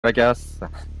I guess.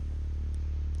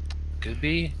 Could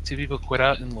be. 2 people quit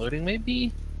out and loading,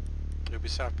 maybe?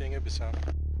 Ubisoft being Ubisoft.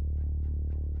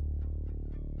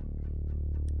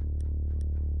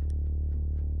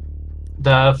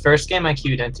 The first game I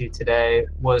queued into today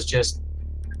was just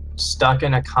stuck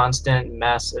in a constant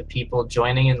mess of people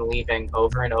joining and leaving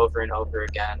over and over and over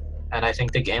again. And I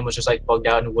think the game was just like bugged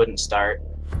out and wouldn't start.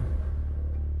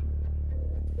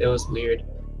 It was weird.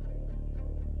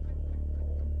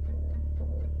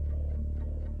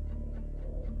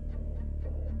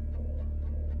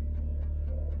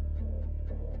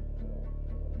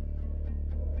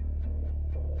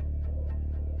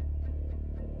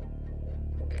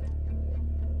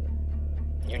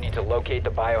 You need to locate the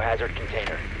biohazard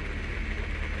container.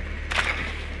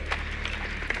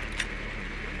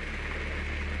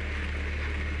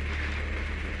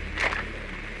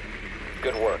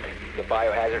 Good work. The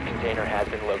biohazard container has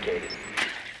been located.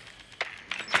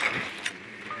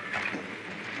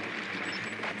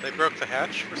 They broke the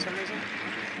hatch for some reason?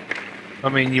 I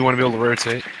mean, you want to be able to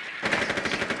rotate.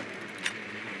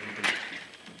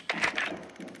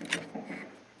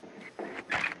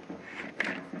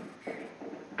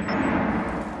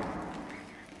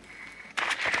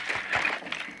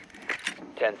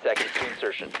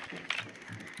 Insertion.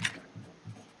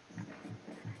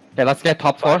 Okay, let's get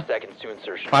top floor. 5 seconds to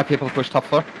insertion. 5 people push top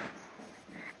floor.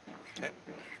 Okay.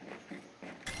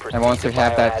 And once we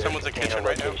have that... Someone's in kitchen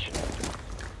right now.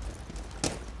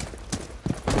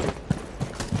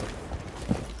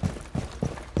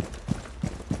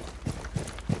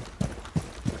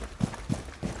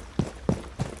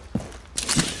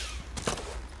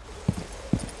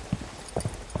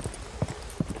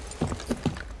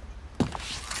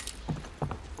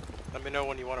 Let me know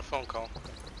when you want a phone call.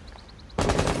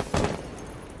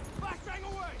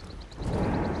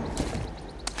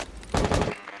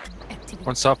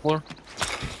 One's top floor.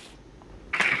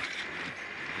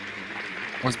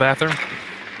 One's bathroom.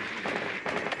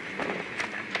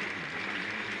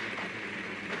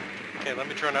 Okay, let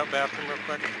me drone out bathroom real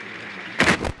quick.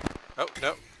 Oh,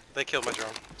 no. They killed my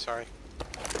drone. Sorry.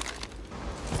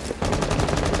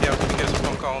 Yeah, can you give us a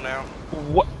phone call now?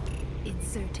 What?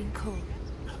 Inserting code.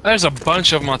 There's a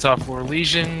bunch of them on top floor.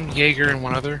 Legion, Jaeger, and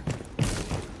one other.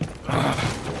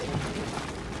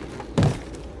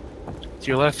 To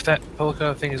your left, that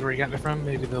Pelica thing is where you got me from.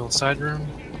 Maybe the side room.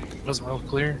 Wasn't well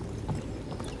clear.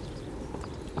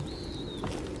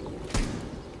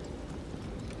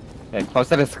 Okay,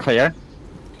 closer is clear.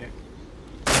 Okay.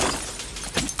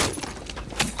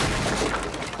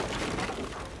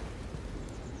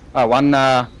 One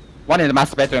in the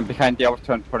master bedroom behind the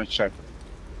overturned furniture.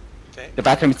 Okay. The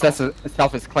bathroom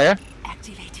itself is clear.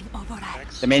 Activating override.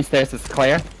 The main stairs is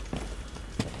clear.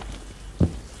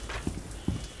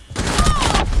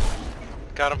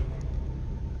 Got him.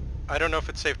 I don't know if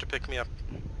it's safe to pick me up.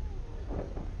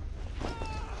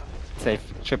 Safe.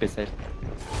 Should be safe.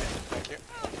 Thank you.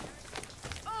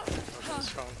 Over this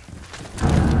phone.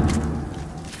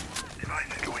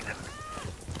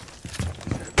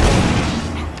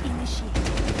 Initiate.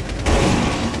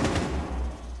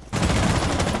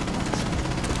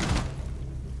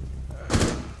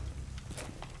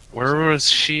 Where was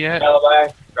she at?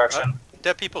 Alibi, construction.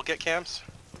 Dead people get cams.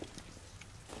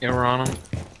 Yeah, we're on them.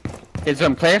 Is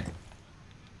room clear?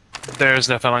 There's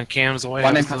nothing on cams away.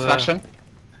 One in up to the- construction.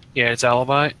 Yeah, it's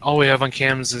alibi. All we have on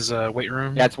cams is weight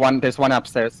room. Yeah, there's one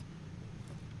upstairs.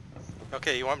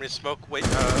 Okay, you want me to smoke? Wait,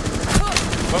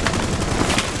 whoop.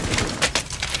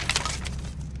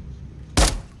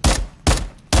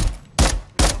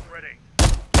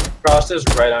 Frost is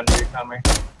right under you, Comer.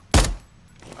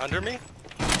 Under me?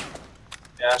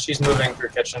 Yeah, she's moving through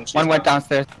kitchen. She's One went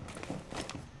downstairs.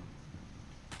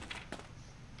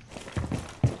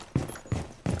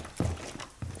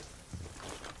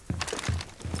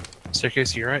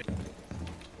 Staircase, you're right.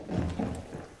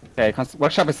 Okay,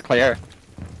 workshop is clear.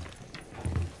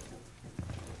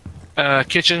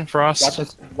 Kitchen,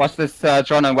 Frost. Watch this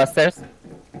drone on west stairs.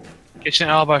 Kitchen,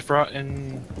 alibi, Frost,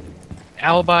 and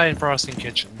alibi and Frost in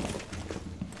kitchen.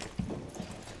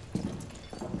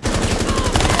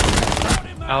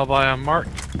 Alibi on Mark.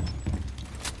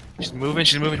 She's moving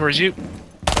towards you. 1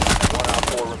 out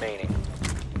 4 remaining.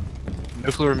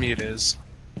 No clue where mute is.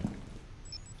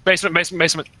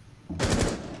 Basement.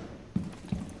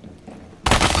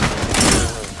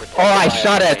 Oh, I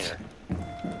shot it!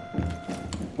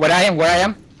 Where I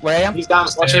am? He's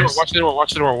downstairs. Watch the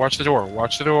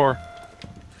door.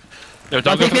 No,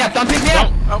 Don't go pick me for- up, don't pick me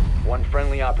up! Oh, One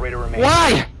friendly operator remaining.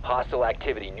 Why? Hostile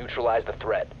activity. Neutralize the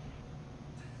threat.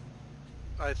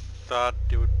 I thought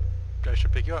I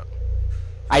should pick you up.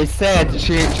 I said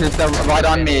she's right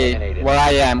on me. Where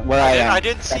I am. Where I am. I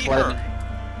didn't see her.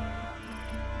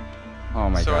 Oh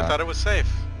my So god. I thought it was safe.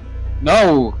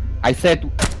 No! I said...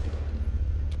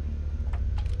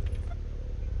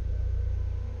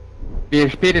 We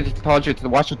repeatedly told you to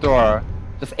watch the door.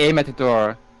 Just aim at the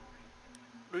door.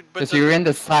 Because you're in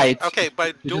the site. Okay, by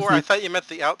You just door, I need- thought you meant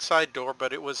the outside door,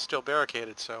 but it was still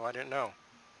barricaded, so I didn't know.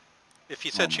 If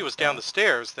you said Oh she my was down God. the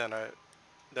stairs, then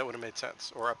that would have made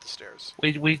sense. Or up the stairs.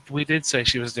 We did say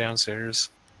she was downstairs.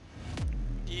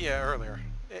 Yeah, earlier.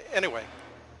 Anyway.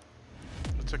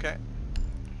 It's okay.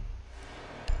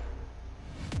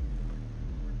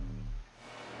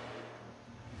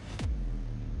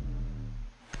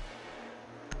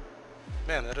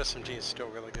 Man, that SMG is still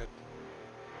really good.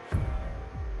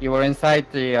 You were inside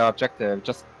the objective.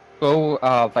 Just go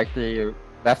like the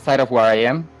left side of where I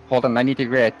am. Hold a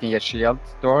 90-degree at the shield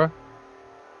door.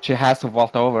 She has to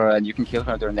vault over and you can kill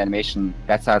her during the animation.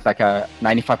 That sounds like a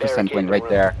 95% win right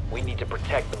there. We need to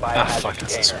protect the Ah, biohazard fuck,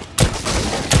 this is- container.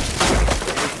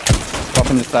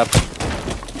 Open this up.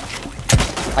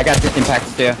 I got the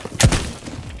impacts there.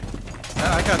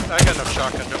 I got enough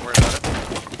shotgun, don't worry about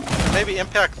it. Maybe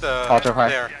impact the... Ultra high.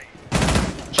 there.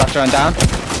 Shotgun down.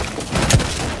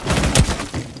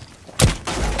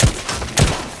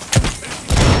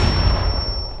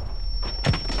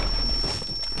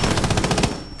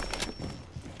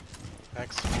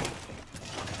 Thanks.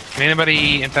 Can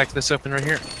anybody impact this open right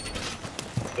here?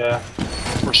 Yeah.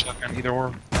 Or shotgun, either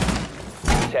or.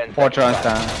 10 Four seconds drones left.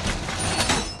 down.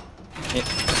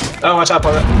 Oh, watch out,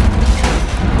 Pogo.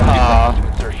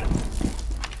 Insertion.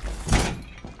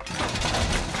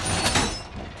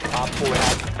 Op 4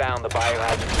 has found the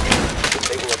biohazard container.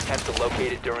 They will attempt to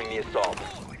locate it during the assault.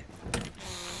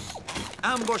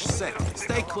 Ambush set.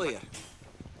 Stay clear.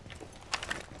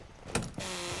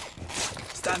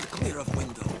 Stand clear of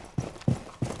window.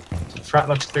 Front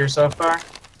looks clear so far.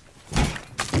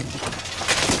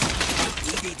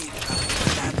 EDD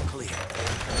stand clear.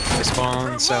 They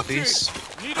spawn southeast.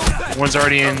 One's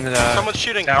already in Someone's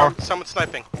shooting. tower. Someone's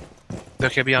sniping. They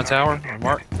could be on tower or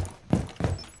mark.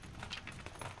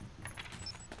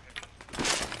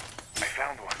 I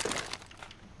found one.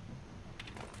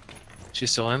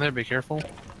 She's still in there. Be careful.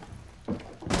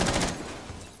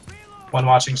 One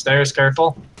watching stairs,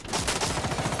 careful.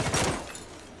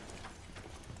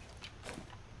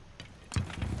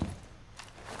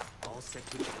 All set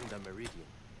to the meridian.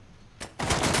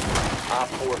 Op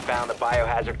 4 found the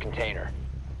biohazard container.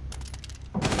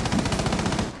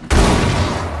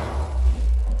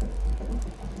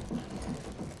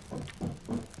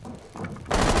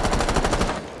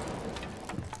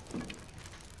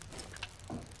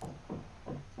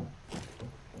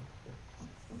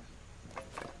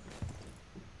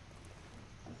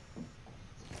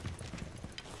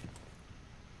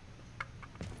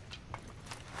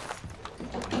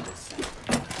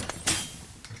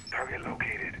 Target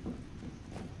located.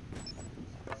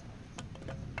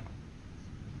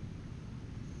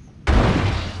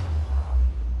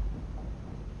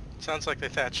 Sounds like they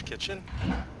thatched kitchen.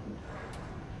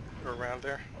 Or around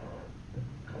there.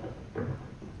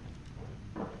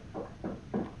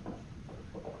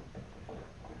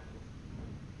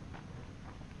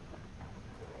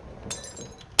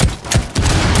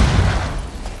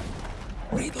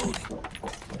 Reloading.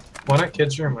 One at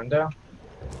kids' room window.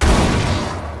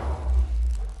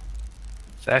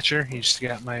 Thatcher, he's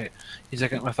got my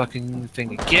fucking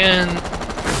thing again.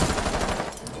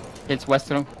 It's west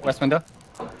window.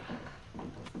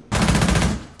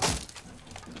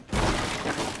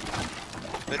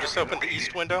 They just opened the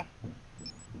east window.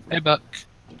 Hey, Buck.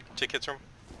 To kids' room.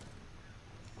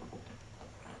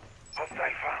 Hostile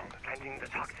found. Finding the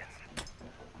toxins.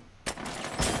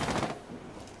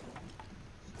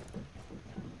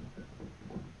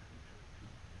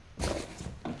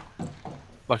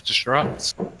 Buck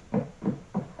distraught.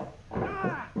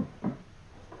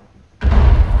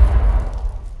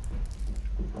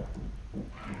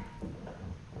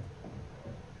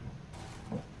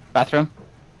 Bathroom.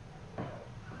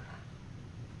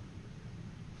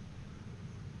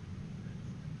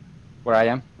 Where I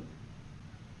am.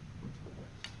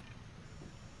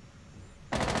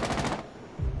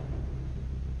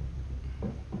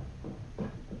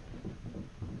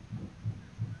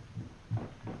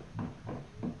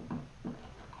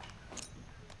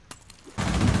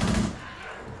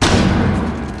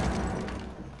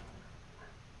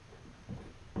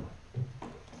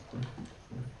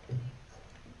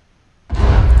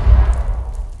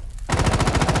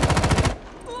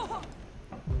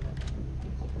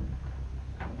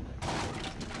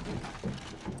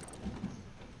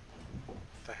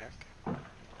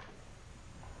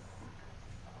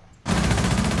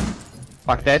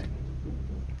 Fuck that.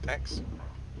 Thanks.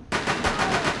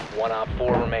 1 op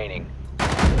 4 remaining.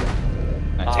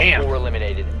 Op Damn. 4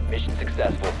 eliminated. Mission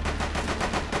successful.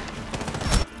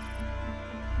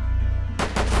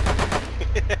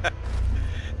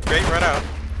 Great run out.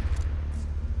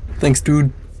 Thanks,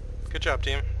 dude. Good job,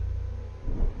 team.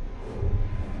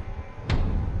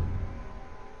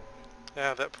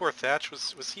 Yeah, that poor Thatch,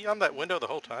 was he on that window the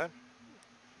whole time?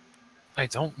 I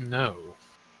don't know.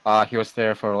 He was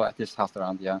there for at least half the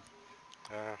round, yeah.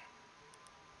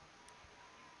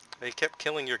 He kept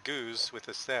killing your goose with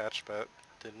his Thatch, but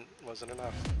wasn't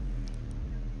enough.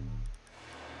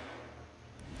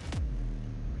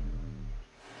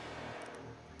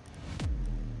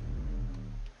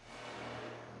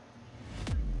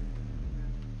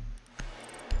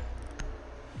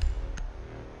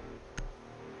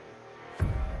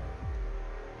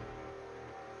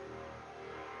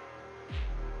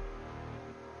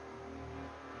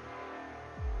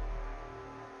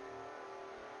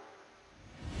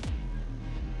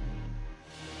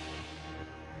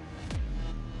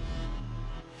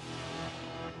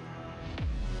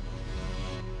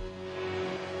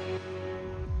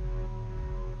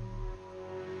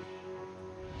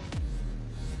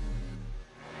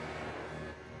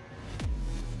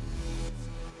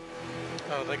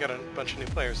 Oh, they got a bunch of new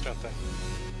players, don't they?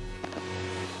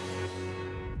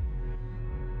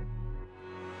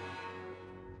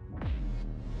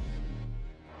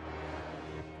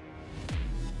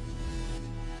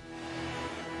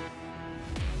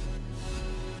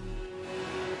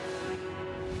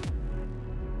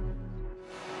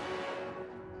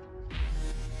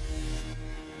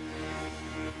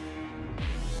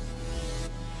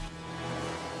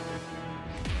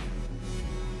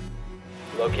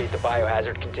 Locate the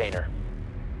biohazard container.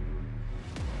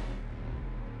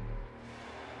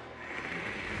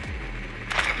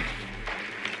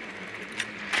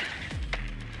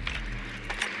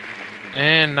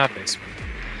 And not basement.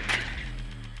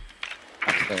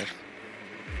 Upstairs.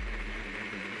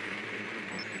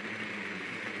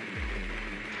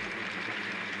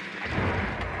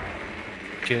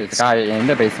 There's a Kids. guy in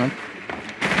the basement.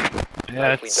 Yeah,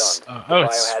 Nicely it's. done. Oh, The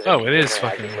it's. biohazard Oh, it is container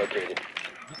has fucking. been located.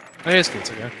 It is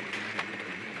kids, okay.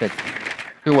 Good.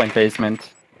 Who went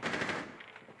basement? 10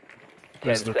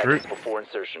 Where's the seconds recruit? before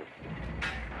insertion.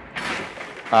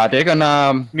 They're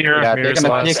gonna Mirror, yeah, mirror's they're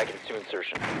gonna 5 pick seconds to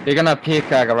insertion. they're gonna pick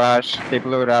a garage. They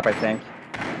blew it up, I think.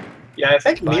 Yeah, I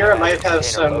think Mira might have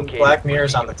some black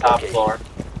mirrors on the top floor.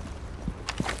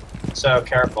 So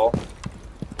careful.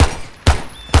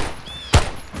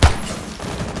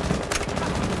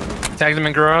 Tag them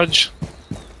in garage.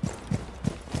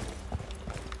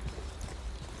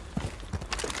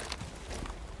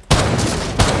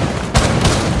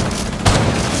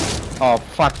 Oh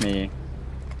fuck me.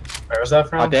 Where was that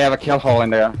from? They have a kill hole in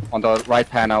there on the right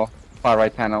panel, far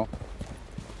right panel.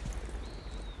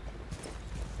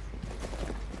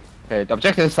 Okay, the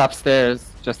objective is upstairs,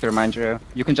 just to remind you.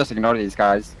 You can just ignore these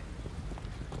guys.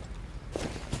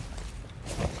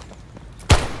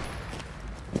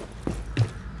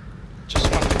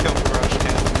 Just want to kill the garage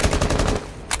can.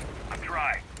 I'm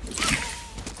dry.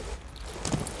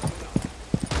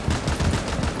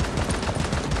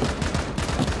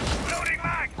 Loading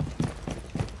mag.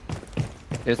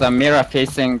 There's a mirror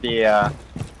facing the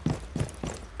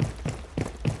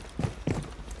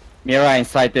mirror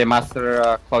inside the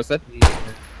master closet.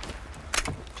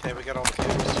 Okay, we got all the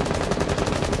cameras.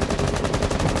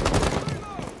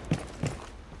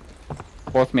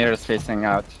 Both mirrors facing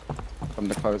out from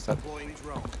the closet. Deploying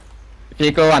drone. If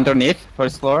you go underneath,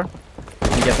 first floor, you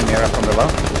can get the mirror from below.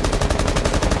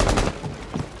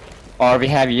 Or we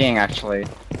have Ying actually.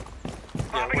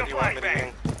 Yeah, what do you want me to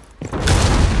do?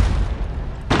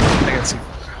 I got some.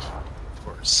 Of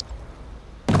course.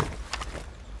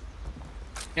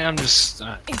 Yeah, I'm just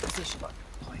In position.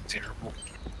 playing terrible.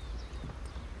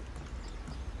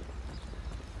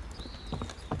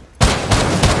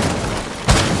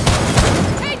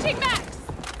 Changing max.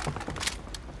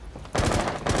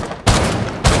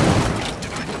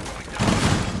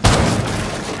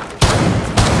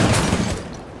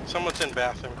 Someone's in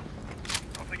bathroom.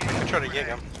 I try to ying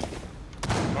him.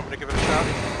 Want me to give it a shot?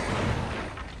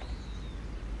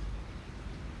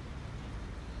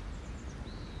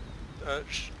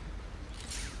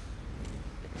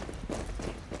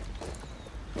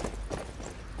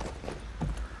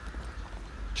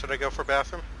 Should I go for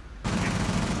bathroom?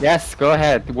 Yes, go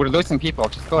ahead. We're losing people.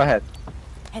 Just go ahead.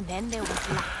 And then there was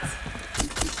light.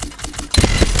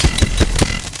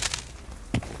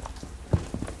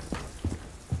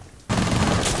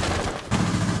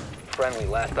 Friendly,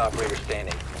 last operator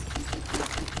standing.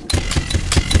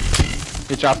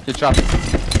 He dropped.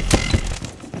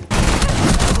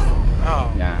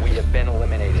 Oh, Yeah. We have been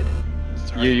eliminated.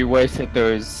 sorry. You wasted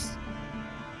those.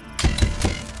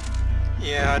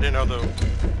 Yeah, I didn't know the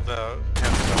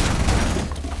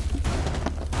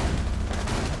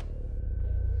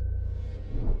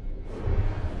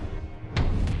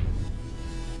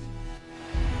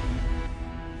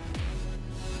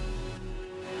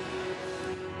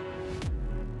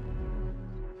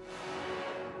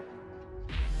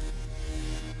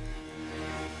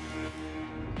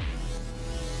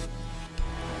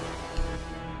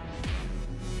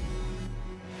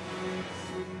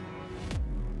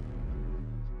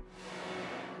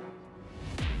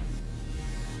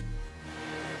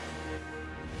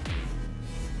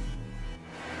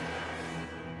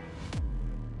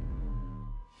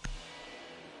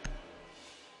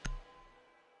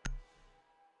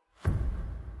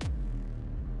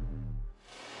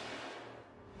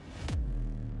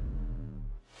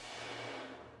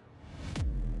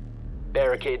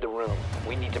Barricade the room.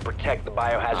 We need to protect the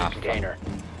biohazard container.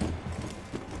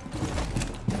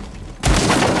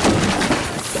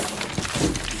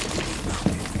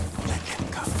 Let them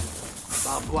come.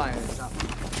 Barbed wire is up.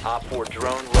 Op 4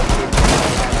 drone located the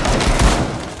biohazard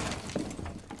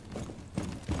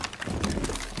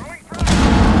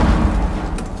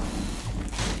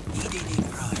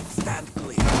EDD prime, stand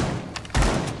clear.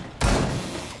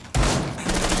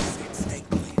 Stay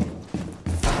clear.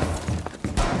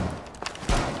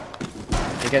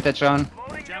 You get that, John?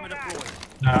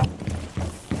 No.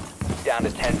 down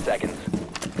to 10 seconds.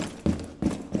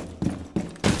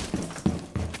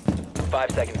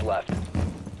 5 seconds left.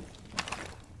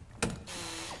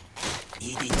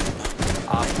 EDD.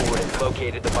 Op 4 has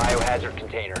located the biohazard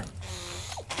container.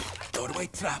 Doorway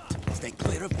trapped. Stay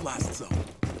clear of blast zone.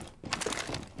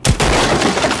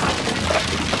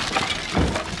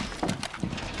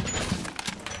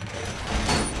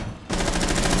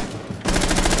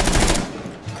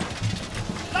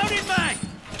 Loading mag!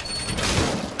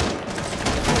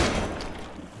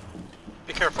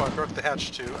 Be careful, I broke the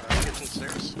hatch to kitchen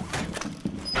stairs.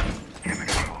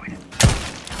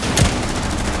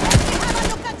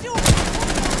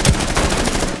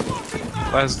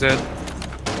 Last dead.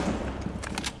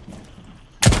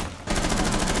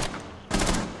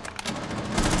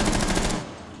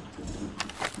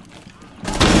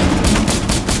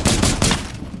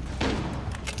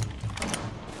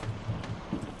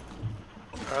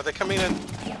 Are they coming in?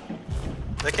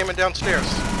 They came in downstairs.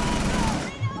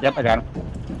 Yep, I got him.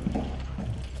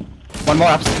 One more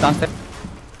downstairs.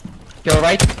 Kill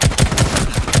right.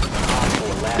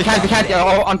 Behind,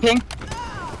 oh, on ping.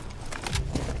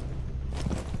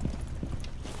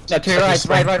 Yeah, to your right.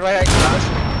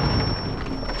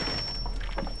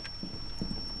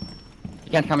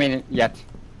 You can't come in yet.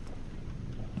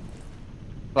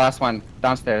 Last one,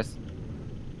 downstairs.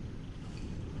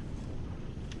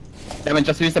 Devin,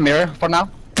 just use the mirror for now.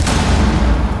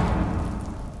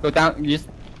 Go down, use...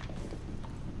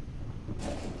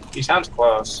 He sounds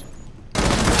close.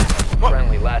 What?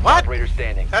 Friendly, last What? operator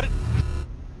standing. How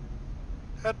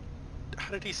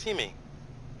did he see me?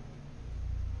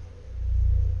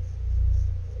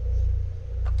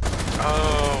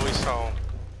 Oh, we saw him.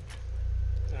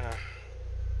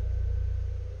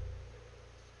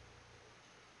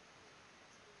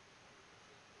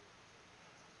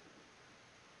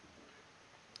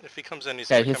 If he comes in, he's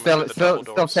Okay, gonna he's come in through the double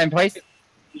still doors. same place.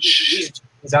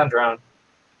 He's on drone.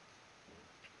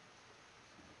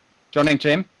 Joining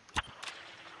gym,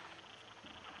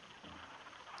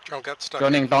 Drone got stuck.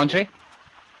 joining laundry.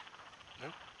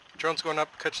 Drone's going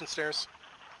up kitchen stairs.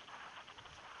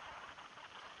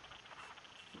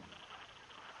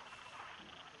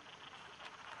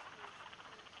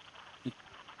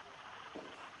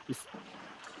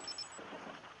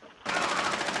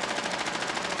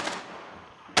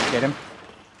 Get him.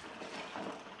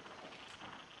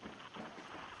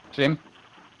 Gym.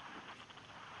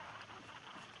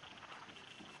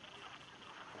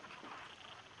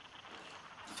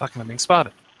 Fucking, I'm being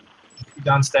spotted.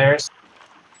 Downstairs.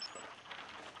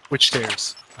 Which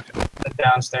stairs? Okay. The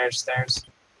downstairs stairs.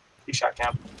 You shot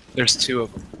camp. There's two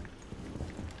of them.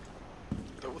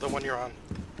 The one you're on.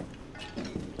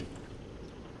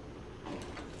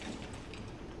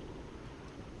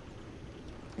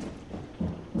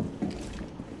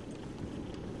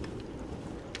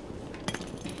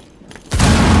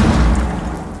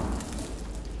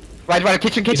 Right,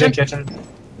 kitchen. He's in kitchen.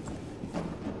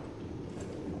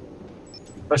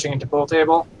 Pushing into pool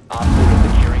table. Op 4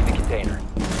 is securing the container.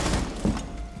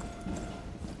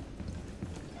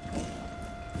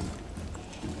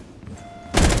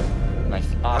 Nice.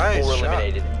 Op Nice 4 shot.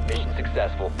 eliminated. Mission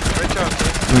successful. Great job,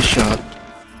 Nice shot.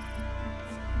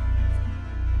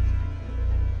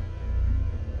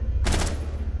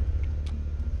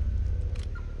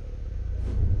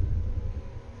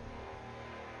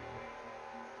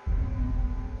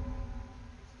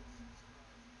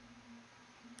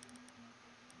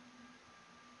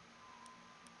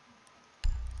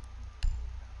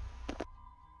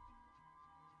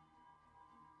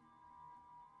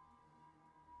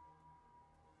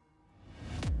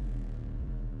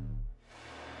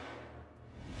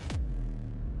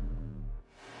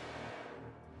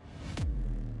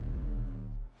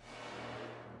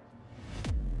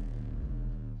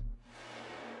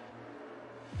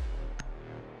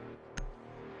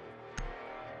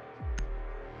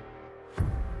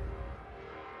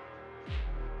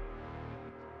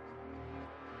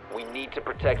 We need to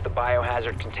protect the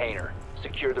biohazard container.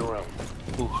 Secure the room.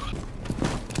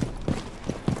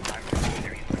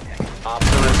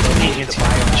 Operators located the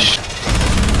biohazard.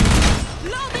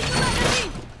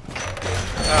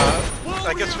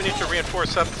 I guess we need to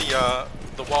reinforce up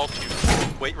the wall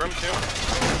to weight room too.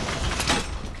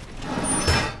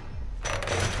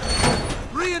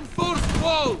 Reinforced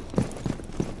wall!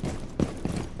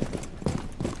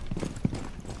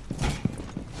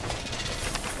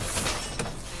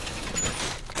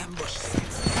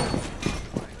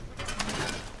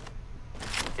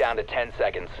 Down to 10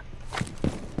 seconds.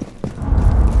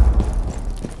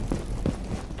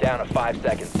 Down to 5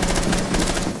 seconds.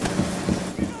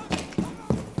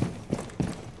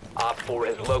 Op 4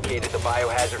 has located the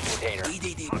biohazard container.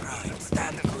 TDM prime,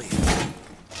 stand clear.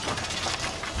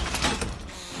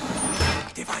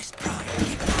 Device prime,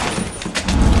 keep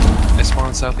They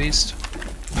spawn southeast.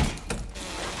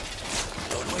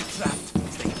 doorway trapped.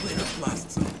 Stay clear of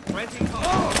blast zone.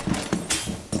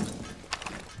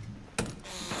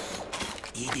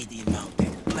 EDD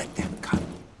mounted. Let them come.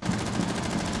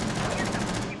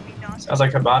 Sounds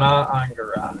like Cabana on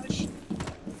garage.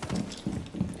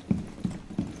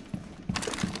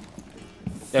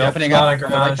 They're Yep, opening not up a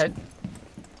on the right garage. side.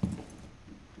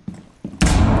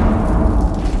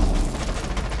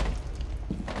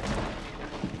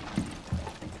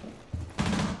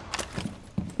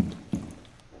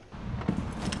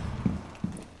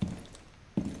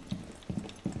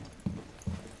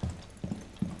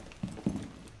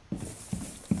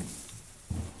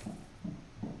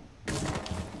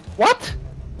 What?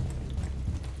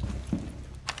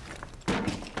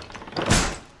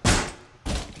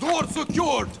 Door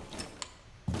secured!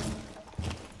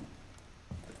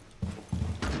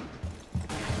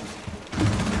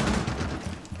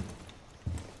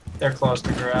 They're close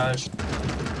to garage.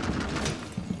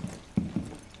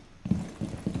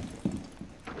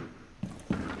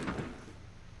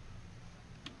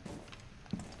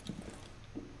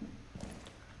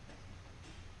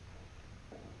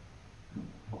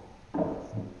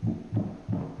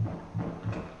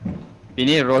 We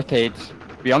need to rotate.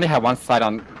 We only have one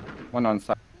on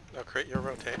side. No, create your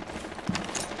rotate.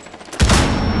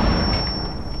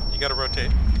 You gotta rotate.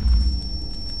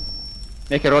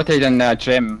 Make a rotate in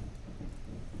gym.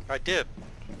 I did.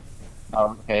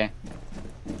 Oh, okay.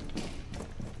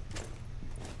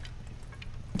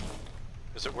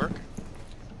 Does it work?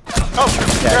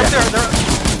 Oh, Yeah, they're yeah. there.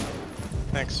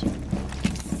 Thanks.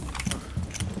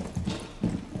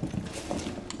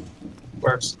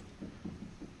 Works.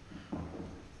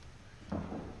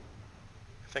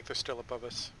 I think they're still above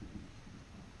us.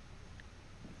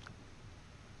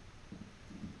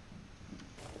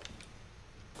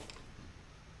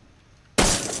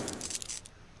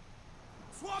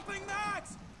 Swapping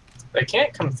mags! They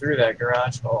can't come through that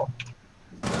garage hole.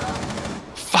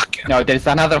 Fuck. No, there's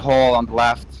another hole on the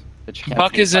left. That you can't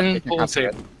Buck see, is but in they can pool come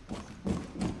through table.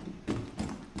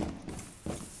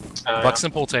 Oh, Buck's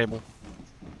in pool table.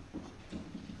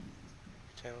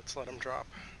 Okay, let's let them drop.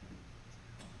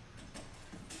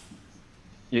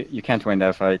 You can't win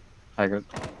that fight, Tiger.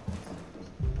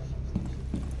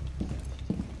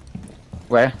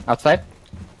 Where? Outside?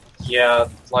 yeah,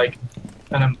 like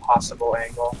an impossible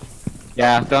angle.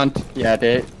 Yeah,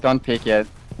 they don't pick yet.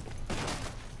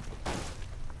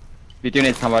 We do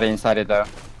need somebody inside it though.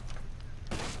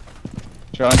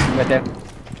 Drone, right there.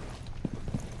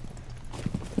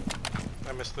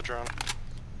 I missed the drone.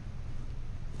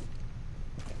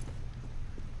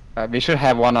 We should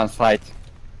have one on site.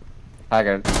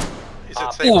 Tiger. Is it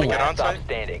Op safe 4 to get on last stop site?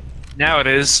 standing. Now it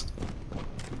is.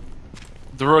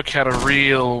 The Rook had a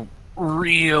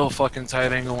real fucking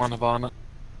tight angle on Havana.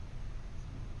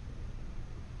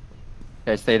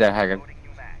 Okay, stay there, Haggard.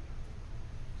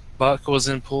 Buck was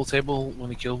in pool table when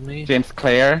he killed me. Jim's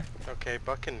clear. Okay,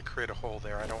 Buck can create a hole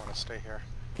there. I don't want to stay here.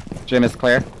 Jim is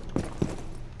clear.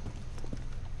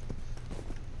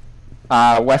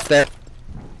 West stairs.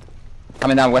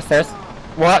 Coming down west stairs.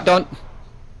 What? Don't.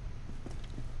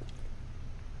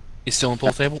 He's still in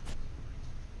pool table.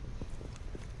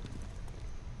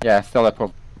 Yeah, still at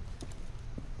pool.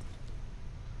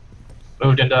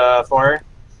 Moved into 4.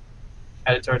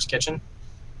 Headed towards kitchen.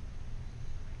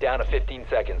 Down to 15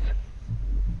 seconds.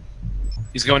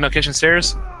 He's going up kitchen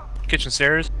stairs. Kitchen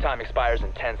stairs. Time expires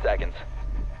in 10 seconds.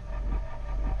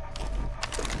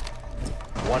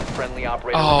 One friendly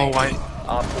operator Oh, remaining. why?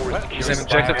 Op 4 is He's securing in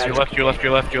objective. the To your left, your left,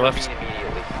 your left, your left. Intervene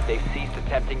immediately. They've ceased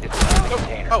attempting to secure the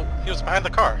container. Oh, he was behind the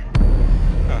car.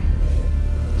 Huh.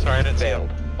 Sorry, I didn't see him.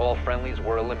 Failed. All friendlies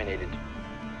were eliminated.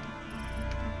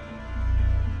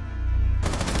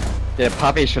 Yeah,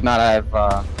 Poppy should not have.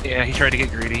 Yeah, he tried to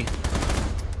get greedy.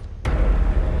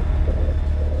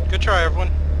 Good try, everyone.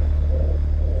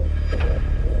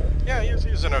 Yeah,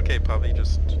 he's an okay puppy,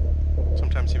 just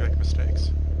sometimes he makes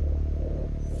mistakes.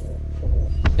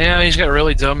 Yeah, he's got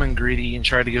really dumb and greedy and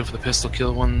tried to go for the pistol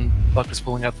kill when Buck was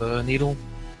pulling out the needle.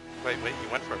 Wait,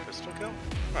 you went for a pistol kill?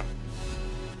 Huh.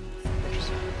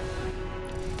 Interesting.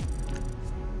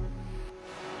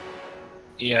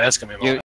 Yeah, that's gonna be a You, lot.